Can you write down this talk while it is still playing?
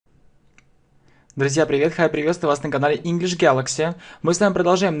Друзья, привет! Приветствую вас на канале English Galaxy. Мы с вами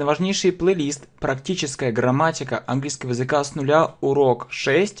продолжаем на важнейший плейлист «Практическая грамматика английского языка с нуля. Урок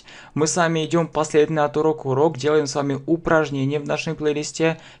 6». Мы с вами идем последовательно от урока урок, делаем с вами упражнения в нашем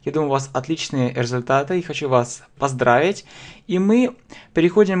плейлисте. Я думаю, у вас отличные результаты и хочу вас поздравить. И мы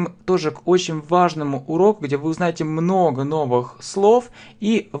переходим тоже к очень важному уроку, где вы узнаете много новых слов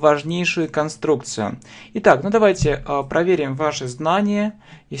и важнейшую конструкцию. Итак, давайте проверим ваши знания,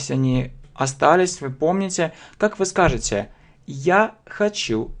 если они остались, вы помните, как вы скажете «Я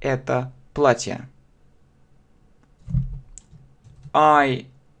хочу это платье». I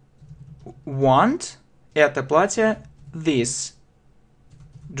want это платье, this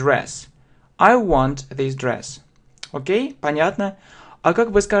dress. I want this dress. Окей, понятно? А как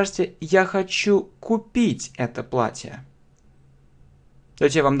вы скажете «Я хочу купить это платье»?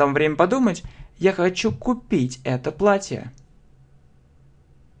 Давайте я вам дам время подумать. «Я хочу купить это платье».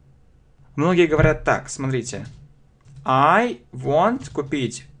 Многие говорят так, смотрите. I want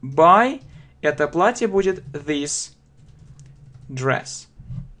купить. Buy это платье будет this dress.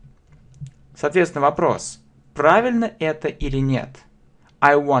 Соответственно, вопрос. Правильно это или нет?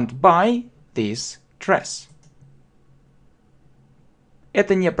 I want buy this dress.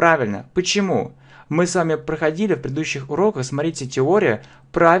 Это неправильно. Почему? Мы с вами проходили в предыдущих уроках, смотрите, теория,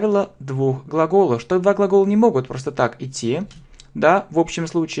 правила двух глаголов. Что два глагола не могут просто так идти. Да, в общем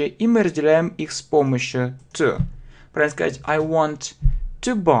случае, и мы разделяем их с помощью to. Правильно сказать, I want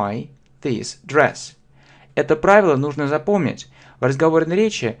to buy this dress. Это правило нужно запомнить. В разговорной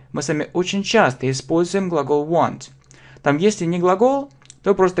речи мы с вами очень часто используем глагол want. Там, если не глагол,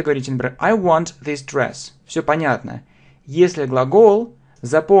 то просто говорите, например, I want this dress. Все понятно. Если глагол,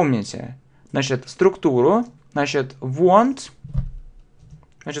 запомните, значит, структуру, значит, want,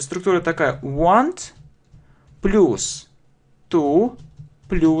 значит, структура такая, want плюс to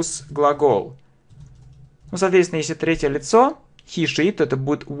плюс глагол. Ну, соответственно, если третье лицо, he, she, то это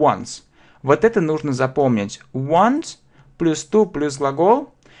будет wants. Вот это нужно запомнить. Want плюс to плюс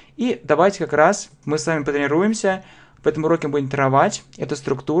глагол. И давайте как раз мы с вами потренируемся. В этом уроке будем тренировать эту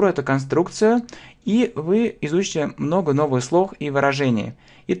структуру, эту конструкцию. И вы изучите много новых слов и выражений.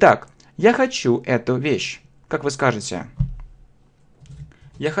 Итак, я хочу эту вещь. Как вы скажете?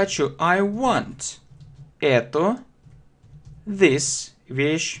 Я хочу, I want эту this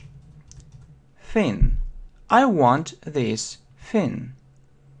вещь thing. I want this thing.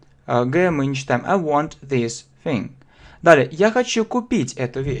 Г мы не читаем. I want this thing. Далее. Я хочу купить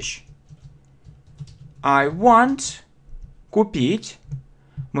эту вещь. I want купить.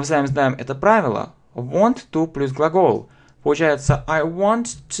 Мы с вами знаем это правило. Want to плюс глагол. Получается I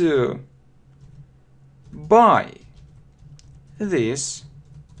want to buy this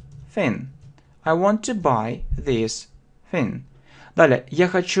thing. I want to buy this thing. Далее, я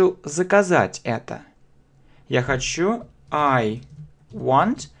хочу заказать это. Я хочу, I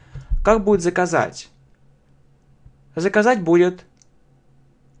want. Как будет заказать? Заказать будет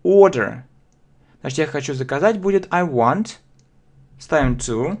order. Значит, я хочу заказать будет I want. Ставим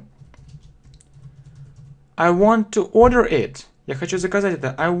to. I want to order it. Я хочу заказать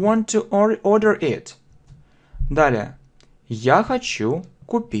это. I want to order it. Далее, я хочу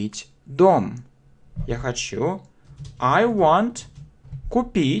купить дом. Я хочу I want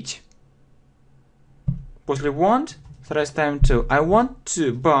купить. После want сразу ставим to. I want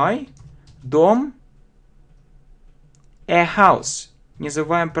to buy дом. A house. Не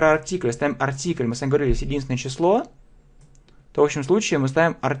забываем про артикль. Ставим артикль. Мы с вами говорили, если единственное число, то в общем случае мы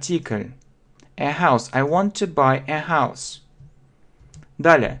ставим артикль. A house. I want to buy a house.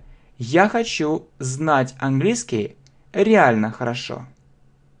 Далее. Я хочу знать английский реально хорошо.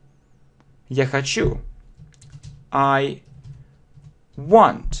 Я хочу. I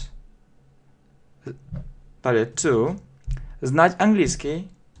want. Далее, to. Знать английский.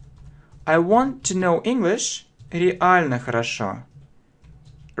 I want to know English реально хорошо.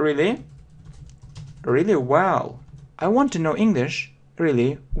 Really? Really well. I want to know English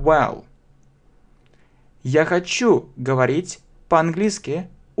really well. Я хочу говорить по-английски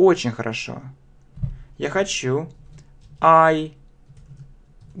очень хорошо. Я хочу. I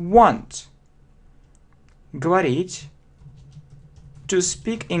want. Говорить. To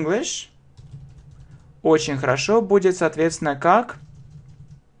speak English. Очень хорошо будет, соответственно, как?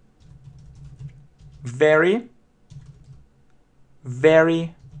 Very.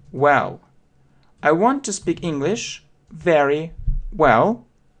 Very well. I want to speak English very well.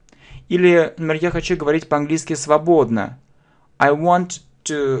 Или, например, я хочу говорить по-английски свободно. I want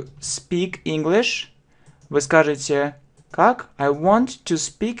to speak English. Вы скажете, как? I want to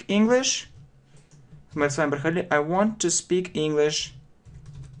speak English. Мы с вами проходили. I want to speak English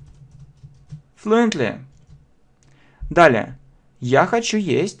fluently. Далее. Я хочу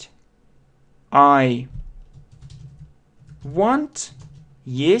есть. I want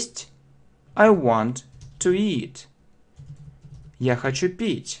есть. I want to eat. Я хочу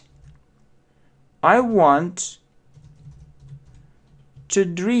пить. I want to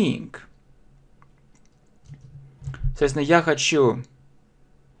drink. Соответственно, я хочу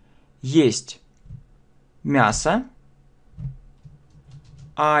есть мясо.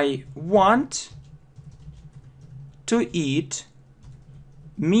 I want to eat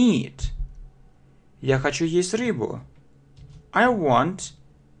meat. Я хочу есть рыбу. I want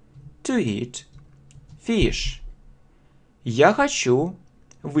to eat fish. Я хочу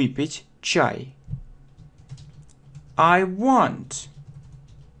выпить чай. I want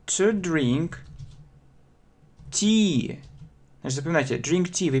to drink tea. Значит, запоминайте, drink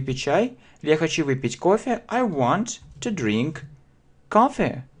tea, выпить чай. Я хочу выпить кофе. I want to drink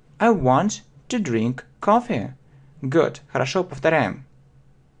coffee. I want to drink coffee. Good. Хорошо, повторяем.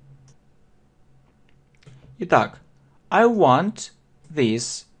 Итак, I want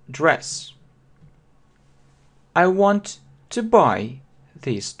this dress. I want to buy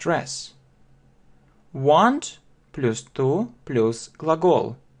this dress. Want плюс to плюс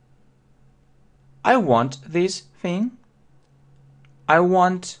глагол. I want this thing. I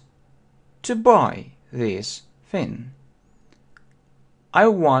want to buy this thing. I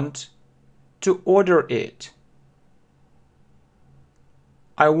want to order it.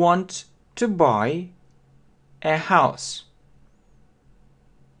 I want to buy a house.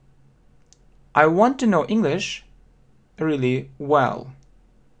 I want to know English really well.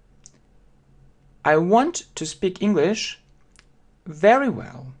 I want to speak English very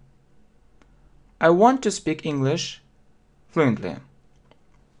well. I want to speak English fluently.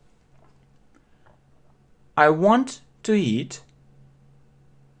 I want to eat.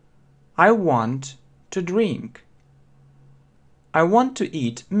 I want to drink. I want to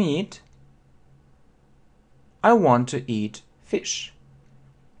eat meat. I want to eat fish.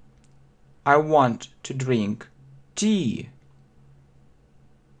 I want to drink tea.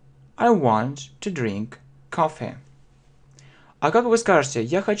 I want to drink coffee. А как вы скажете,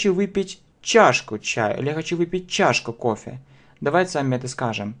 я хочу выпить чашку чая или я хочу выпить чашку кофе? Давайте с вами это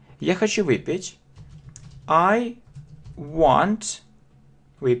скажем. Я хочу выпить. I want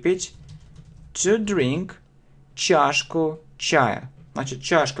выпить to drink чашку чая. Значит,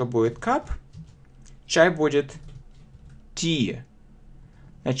 чашка будет cup, чай будет tea.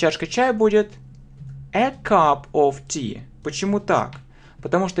 Значит, чашка чая будет a cup of tea. Почему так?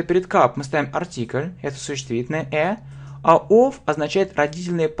 Потому что перед cup мы ставим артикль, это существительное а of означает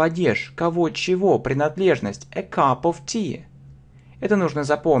родительный падеж, кого, чего, принадлежность, a cup of tea. Это нужно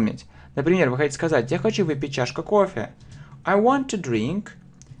запомнить. Например, вы хотите сказать, я хочу выпить чашку кофе. I want to drink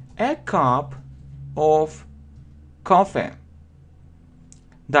a cup of coffee.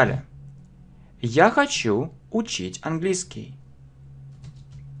 Далее. Я хочу учить английский.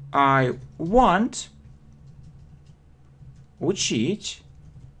 I want учить.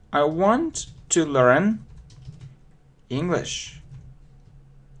 I want to learn English.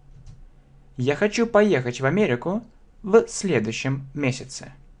 Я хочу поехать в Америку в следующем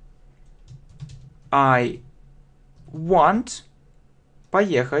месяце. I want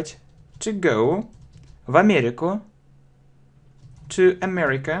поехать to go в Америку to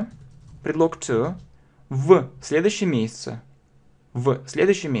America предлог to в следующем месяце. В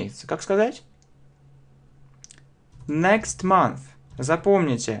следующем месяце. Как сказать? Next month.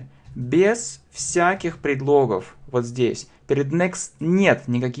 Запомните, без всяких предлогов. Вот здесь. Перед next нет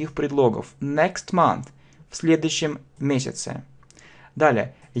никаких предлогов. Next month. В следующем месяце.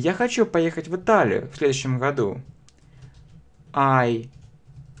 Далее. Я хочу поехать в Италию в следующем году. I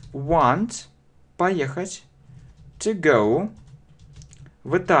want поехать to go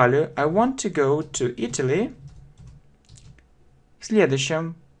в Италию. I want to go to Italy в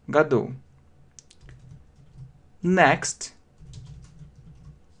следующем году. Next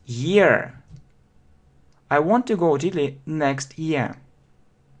year. I want to go to Italy next year.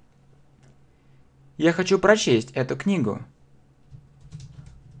 Я хочу прочесть эту книгу.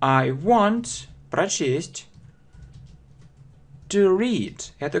 I want прочесть to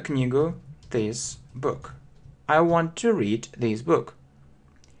read эту книгу this book. I want to read this book.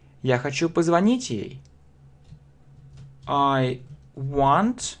 Я хочу позвонить ей. I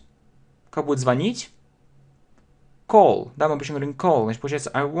want как будет звонить? Call. Да, мы обычно говорим call. Значит, получается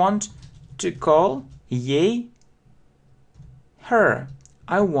I want to call ей her.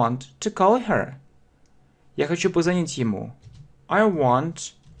 I want to call her. Я хочу позвонить ему. I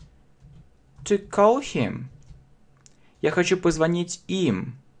want to call him. Я хочу позвонить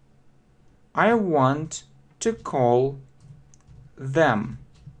им. I want to call them.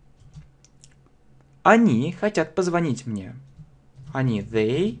 Они хотят позвонить мне. Они,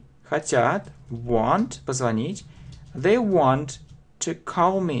 they, хотят, want, позвонить. They want to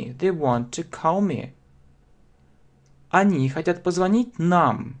call me. They want to call me. Они хотят позвонить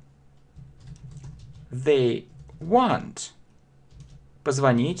нам. They want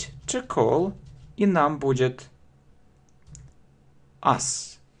позвонить, to call, и нам будет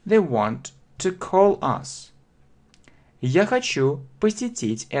us. They want to call us. Я хочу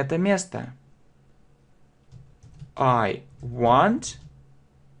посетить это место. I want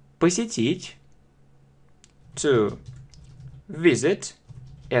посетить, to visit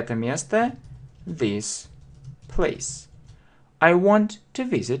это место, this place. I want to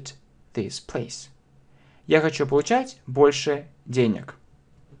visit this place. Я хочу получать больше денег.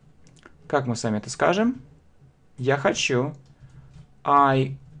 Как мы с вами это скажем? Я хочу.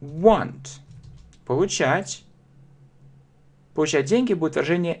 I want. Получать. Получать деньги будет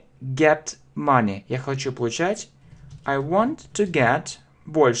выражение get money. Я хочу получать. I want to get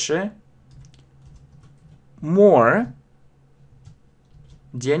больше. More.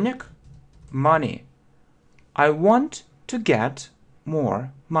 Денег. Money. I want to get more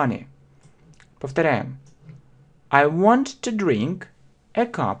money. Повторяем. I want to drink a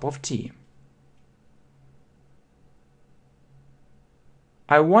cup of tea.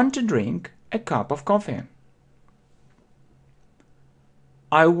 I want to drink a cup of coffee.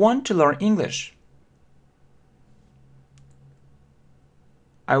 I want to learn English.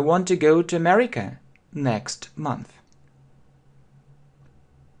 I want to go to America next month.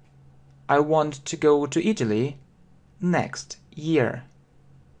 I want to go to Italy next year.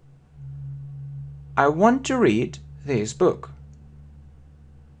 I want to read this book.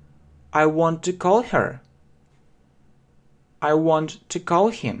 I want to call her. I want to call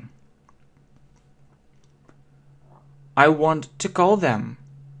him. I want to call them.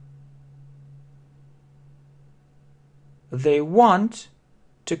 They want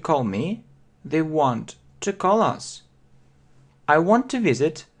to call me. They want to call us. I want to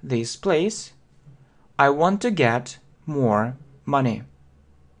visit this place. I want to get more money.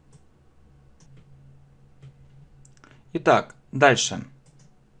 Итак, дальше.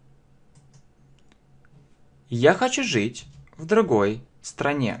 Я хочу жить в другой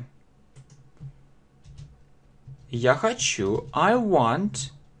стране. Я хочу, I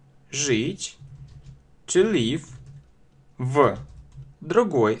want, жить, to live, в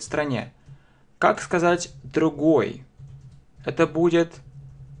другой стране. Как сказать другой? Это будет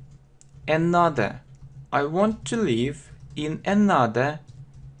another. I want to live in another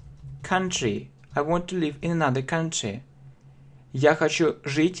country. I want to live in another country. Я хочу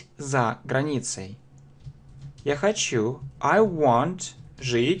жить за границей. Я хочу, I want,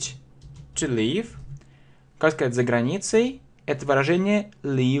 жить, to live. Как сказать за границей? Это выражение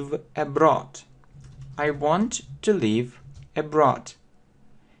live abroad. I want to live abroad.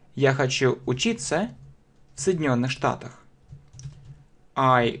 Я хочу учиться в Соединенных Штатах.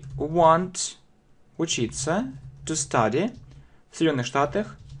 I want учиться, to study, в Соединенных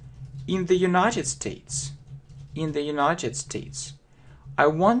Штатах. In the United States. In the United States. I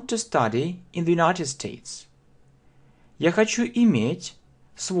want to study in the United States. Я хочу иметь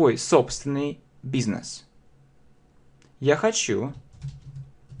свой собственный бизнес. Я хочу.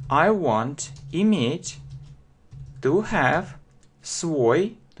 I want иметь. To have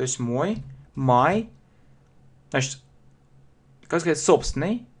свой, то есть мой, my. Значит, как сказать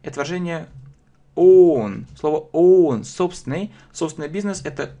собственный? Это выражение own. Слово own, собственный. Собственный бизнес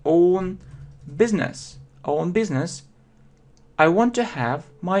это own business. Own business. I want to have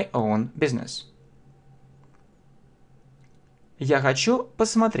my own business. Я хочу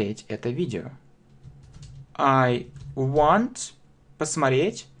посмотреть это видео. I want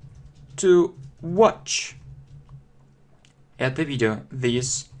посмотреть, to watch это видео,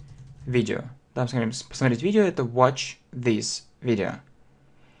 this video. Там посмотреть видео, это watch this video.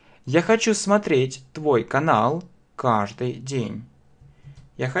 Я хочу смотреть твой канал каждый день.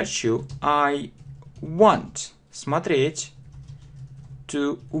 Я хочу, I want смотреть,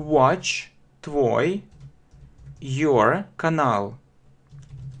 to watch твой, your канал.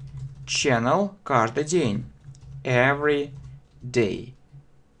 Channel каждый день. Every day.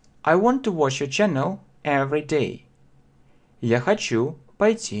 I want to watch your channel every day. Я хочу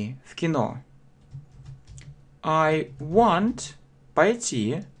пойти в кино. I want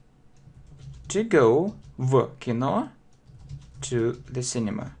пойти, to go в кино, to the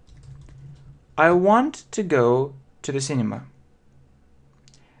cinema. I want to go to the cinema.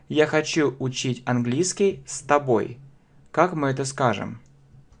 Я хочу учить английский с тобой. Как мы это скажем?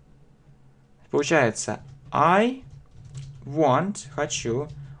 Получается, I want, хочу,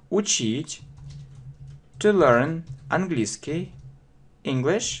 учить, to learn, английский,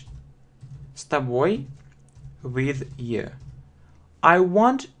 English, с тобой, with you. I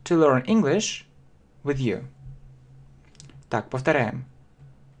want to learn English with you. Так, повторяем.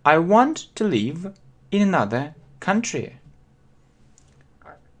 I want to live in another country.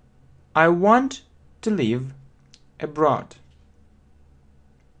 I want to live abroad.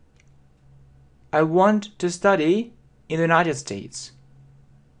 I want to study in the United States.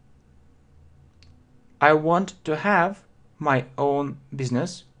 I want to have my own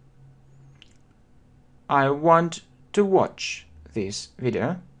business. I want to watch this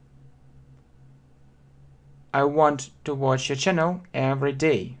video. I want to watch your channel every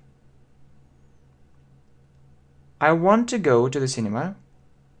day. I want to go to the cinema.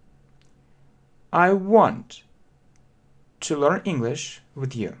 I want to learn English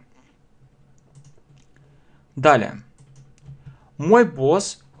with you. Далее. Мой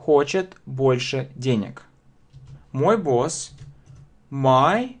босс хочет больше денег. Мой босс,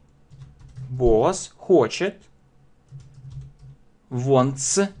 my boss, хочет,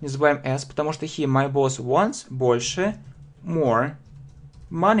 wants, не забываем s, потому что he, my boss, wants, больше, more,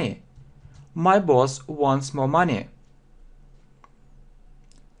 money. My boss wants more money.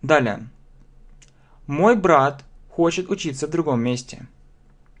 Далее. Мой брат хочет учиться в другом месте.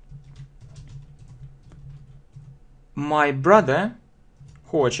 My brother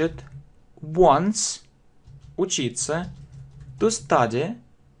хочет, wants, учиться, to study,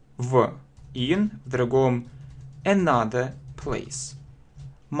 в другом, another place.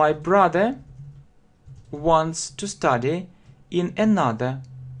 My brother wants to study in another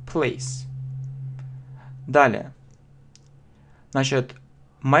place. Далее. Значит,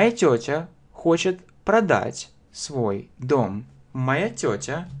 моя тетя хочет продать свой дом. Моя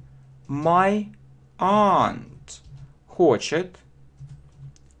тетя, my aunt, хочет,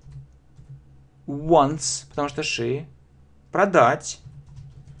 wants, потому что she, продать,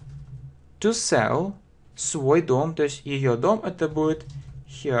 to sell, свой дом, то есть ее дом, это будет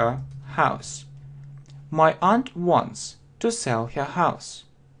her house. My aunt wants to sell her house.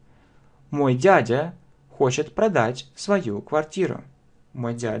 Мой дядя хочет продать свою квартиру.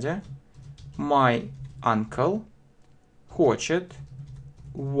 Мой дядя, my uncle, хочет,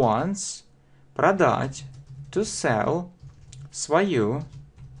 wants, продать, to sell, свою,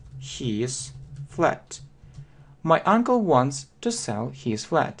 his flat. My uncle wants to sell his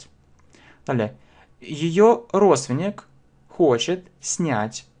flat. Далее. Ее родственник хочет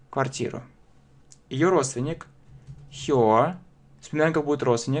снять квартиру. Ее родственник, her, вспоминаем, как будет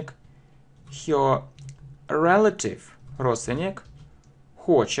родственник, her relative, родственник,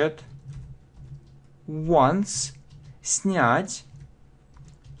 хочет, wants, снять,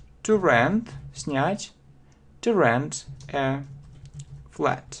 to rent, снять, to rent a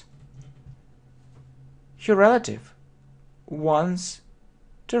flat. Her relative wants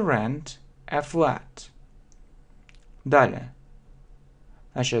to rent a flat. Далее.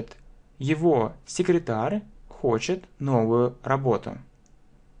 Значит, его секретарь хочет новую работу.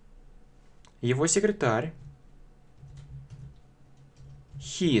 Его секретарь,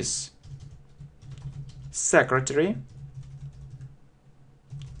 his secretary,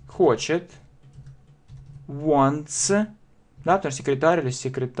 хочет, wants, да, потому что секретарь или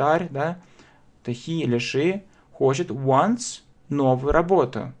секретарь, да, то he или she, хочет, wants, новую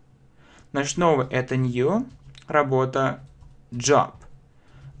работу. Значит, новый это new, работа job.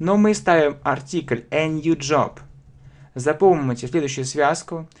 Но мы ставим артикль a new job. Запомните следующую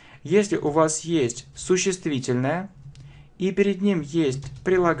связку. Если у вас есть существительное, и перед ним есть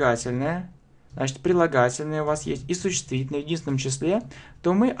прилагательное, значит, прилагательное у вас есть и существительное в единственном числе,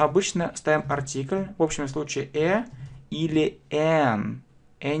 то мы обычно ставим артикль, в общем случае a или an,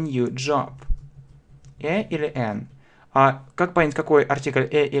 a new job. A или an. А как понять, какой артикль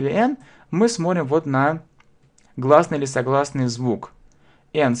a или n, мы смотрим вот на гласный или согласный звук.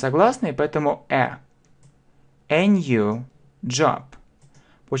 N согласный, поэтому a. A new job.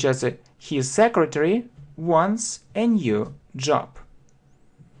 Получается, his secretary wants a new job.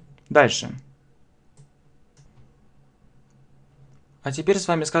 Дальше. А теперь с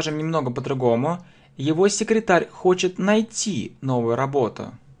вами скажем немного по-другому. Его секретарь хочет найти новую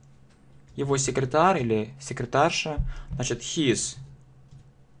работу. Его секретарь или секретарша, значит, his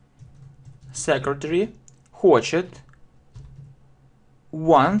secretary хочет,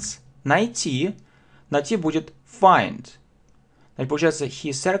 wants, найти. Найти будет find. Значит, получается,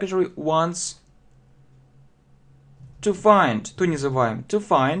 his secretary wants to find, to не забываем, to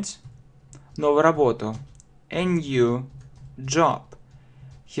find новую работу, a new job.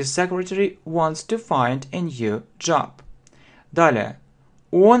 His secretary wants to find a new job. Далее.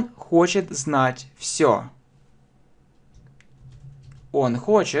 Он хочет знать все. Он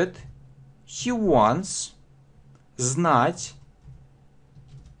хочет, he wants, знать,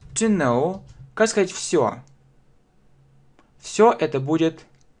 to know, как сказать все. Все это будет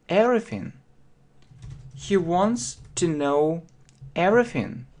everything. He wants to know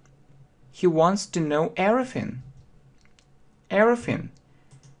everything. He wants to know everything. Everything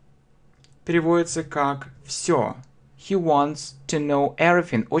переводится как все. He wants to know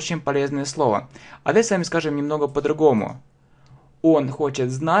everything. Очень полезное слово. А давайте с вами скажем немного по-другому. Он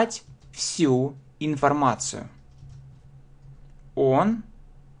хочет знать всю информацию.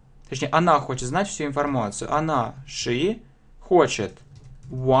 Точнее, она хочет знать всю информацию. Она, she, хочет,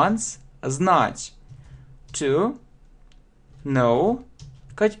 wants, знать, to know,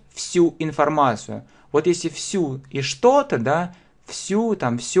 сказать всю информацию. Вот если всю и что-то, да, всю,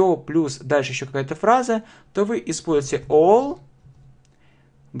 там, все, плюс дальше еще какая-то фраза, то вы используете all,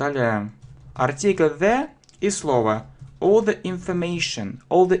 далее артикль the и слово all the information,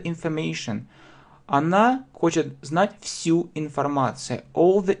 all the information. Она хочет знать всю информацию.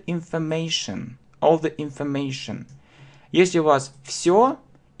 All the information, all the information. Если у вас все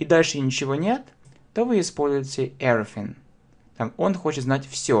и дальше ничего нет, то вы используете everything. Там он хочет знать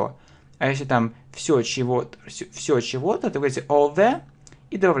все. А если там все чего-то, то говорите all the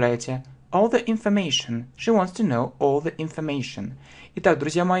и добавляете all the information. She wants to know all the information. Итак,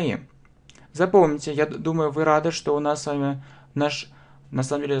 друзья мои, запомните, я думаю, вы рады, что у нас с вами на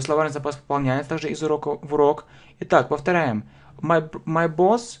самом деле словарный запас пополняется также из урока в урок. Итак, повторяем. My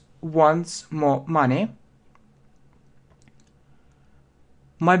boss wants more money.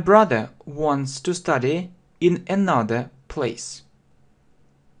 My brother wants to study in another place.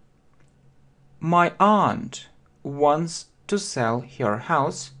 My aunt wants to sell her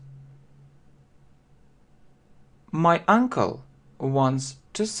house. My uncle wants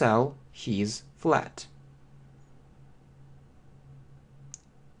to sell his flat.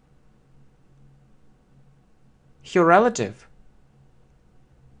 Her relative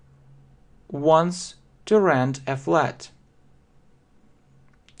wants to rent a flat.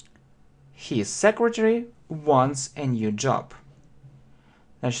 His secretary wants a new job.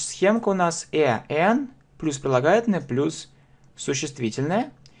 Значит, схемка у нас an плюс прилагательное плюс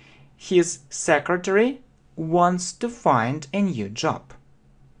существительное. His secretary wants to find a new job.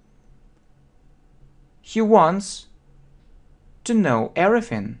 He wants to know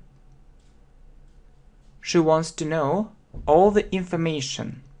everything. She wants to know all the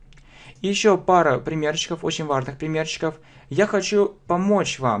information. Еще пара примерчиков, очень важных примерчиков. Я хочу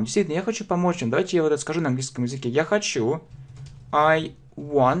помочь вам. Действительно, я хочу помочь вам. Давайте я вот это скажу на английском языке. Я хочу. I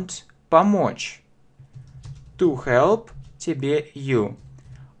want. Помочь. To help. Тебе. You.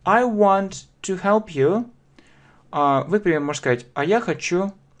 I want to help you. Вы, например, можете сказать, а я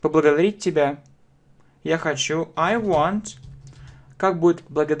хочу поблагодарить тебя. Я хочу. I want. Как будет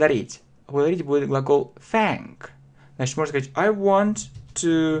благодарить? Благодарить будет глагол thank. Значит, можно сказать I want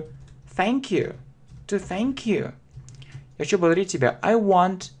to thank you. To thank you. Я хочу благодарить тебя. I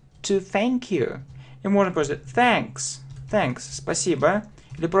want to thank you. И можно просто thanks. Thanks. Спасибо.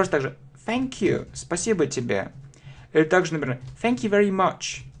 Или просто также thank you. Спасибо тебе. Или также, например, thank you very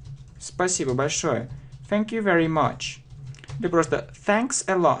much. Спасибо большое. Thank you very much. Или просто thanks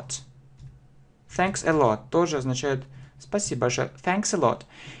a lot. Thanks a lot. Тоже означает спасибо большое. Thanks a lot.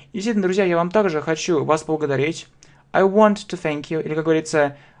 И действительно, друзья, я вам также хочу вас поблагодарить. I want to thank you. Или, как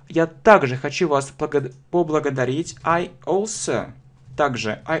говорится, я также хочу вас поблагодарить. I also.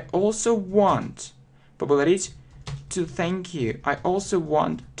 Также. I also want. Поблагодарить. To thank you. I also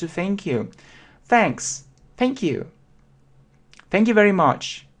want to thank you. Thanks. Thank you. Thank you very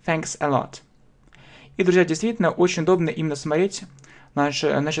much. Thanks a lot. И, друзья, действительно, очень удобно именно смотреть.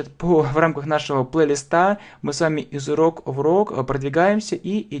 Значит, в рамках нашего плейлиста мы с вами из урока в урок продвигаемся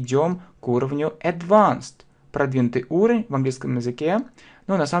и идем к уровню Advanced. Продвинутый уровень в английском языке.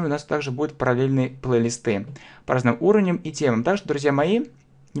 Но на самом деле у нас также будут параллельные плейлисты по разным уровням и темам. Так что, друзья мои,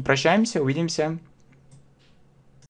 не прощаемся, увидимся.